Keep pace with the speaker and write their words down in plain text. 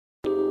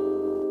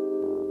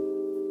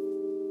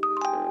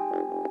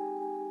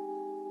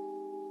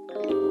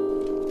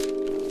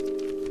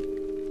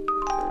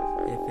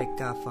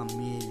la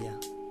familia.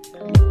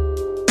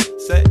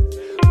 Sí.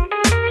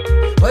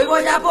 Hoy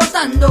voy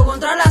apostando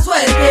contra la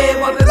suerte,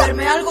 voy a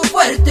beberme algo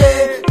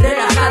fuerte,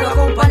 relajado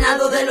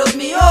acompañado de los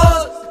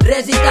míos,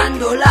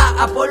 recitando la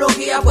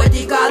apología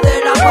poética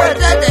de la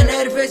muerte.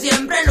 Tener fe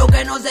siempre en lo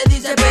que no se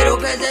dice pero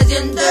que se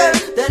siente,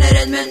 tener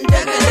en mente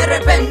que de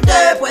repente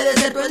puede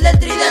ser tú el del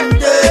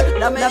tridente,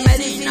 la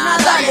medicina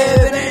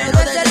dale, veneno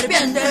de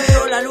serpiente,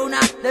 yo la luna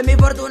de mi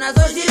fortuna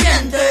soy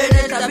sirviente, en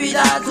esta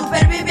vida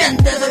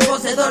superviviente, soy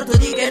poseedor, tú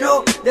di que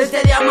no, de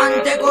este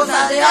diamante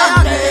cosa de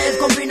antes,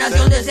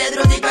 combinación de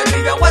cedros y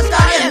calvillo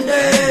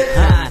aguascaliente.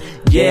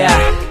 Yeah.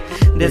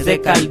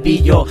 Desde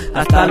Calvillo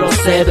hasta los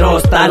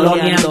cedros,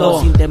 taloneando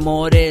sin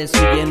temores,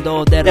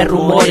 huyendo de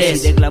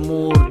rumores y de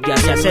glamour, ya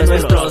se hacen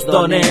nuestros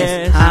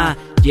dones.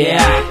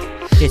 Yeah,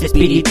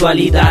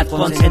 espiritualidad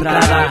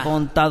concentrada,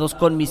 contados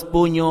con mis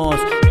puños.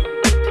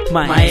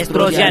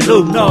 Maestros y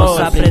alumnos,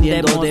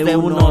 aprendemos de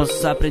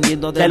unos,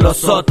 aprendiendo de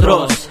los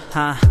otros.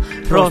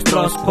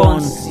 Rostros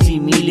con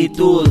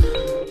similitud,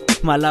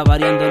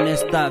 malavariando en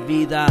esta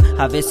vida,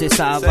 a veces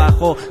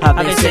abajo, a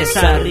veces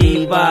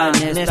arriba.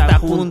 En esta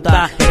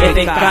junta,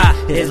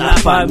 FK es la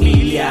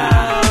familia.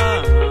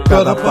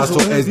 Cada paso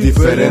es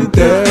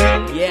diferente,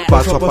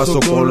 paso a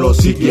paso con lo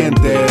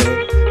siguiente,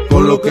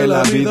 con lo que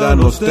la vida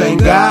nos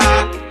tenga,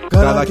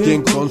 cada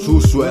quien con su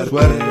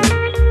suerte.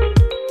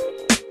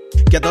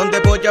 Que a dónde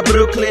voy a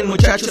Brooklyn,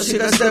 muchachos, si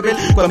eres débil,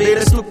 cuando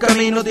mires tu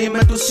camino,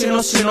 dime tú si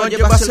no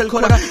llevas el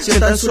cora, si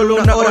en tan solo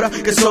una hora,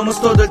 que somos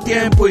todo el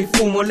tiempo y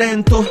fumo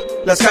lento,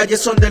 las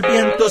calles son del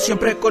viento,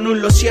 siempre con un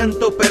lo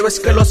siento, pero es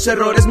que los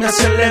errores me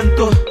hacen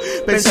lento,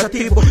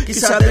 pensativo,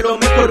 quizá de lo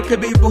mejor que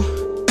vivo.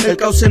 El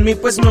caos en mí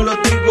pues no lo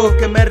digo,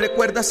 que me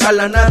recuerdas a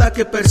la nada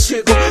que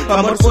persigo.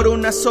 Amor por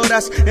unas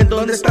horas, ¿en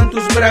dónde están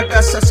tus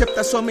bragas?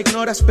 Aceptas o me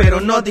ignoras, pero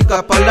no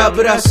digas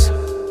palabras,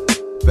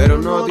 pero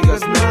no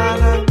digas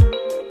nada.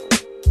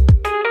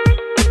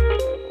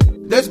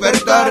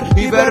 Despertar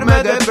y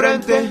verme de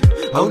frente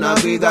a una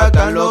vida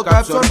tan loca,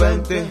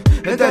 absorbente.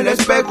 En el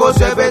espejo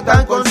se ve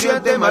tan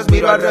consciente, mas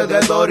miro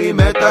alrededor y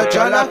me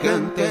tacha la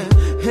gente.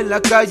 En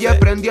la calle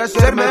aprendí a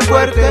hacerme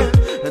fuerte,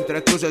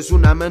 entre cruces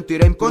una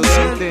mentira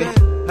inconsciente.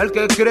 Al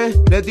que cree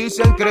le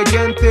dicen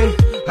creyente,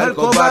 al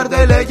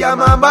cobarde le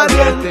llaman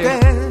valiente,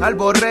 al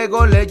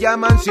borrego le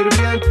llaman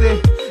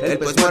sirviente, el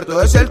pez muerto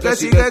es el que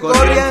sigue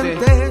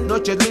corriente.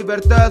 Noches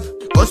libertad,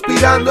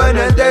 conspirando en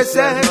el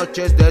DC,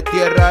 noches de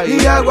tierra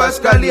y aguas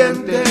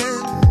calientes,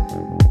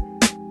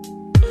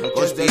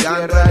 noches de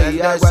tierra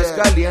y aguas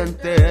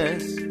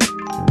calientes,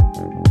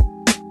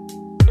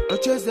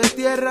 noches de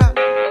tierra.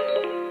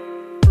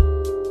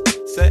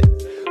 sí.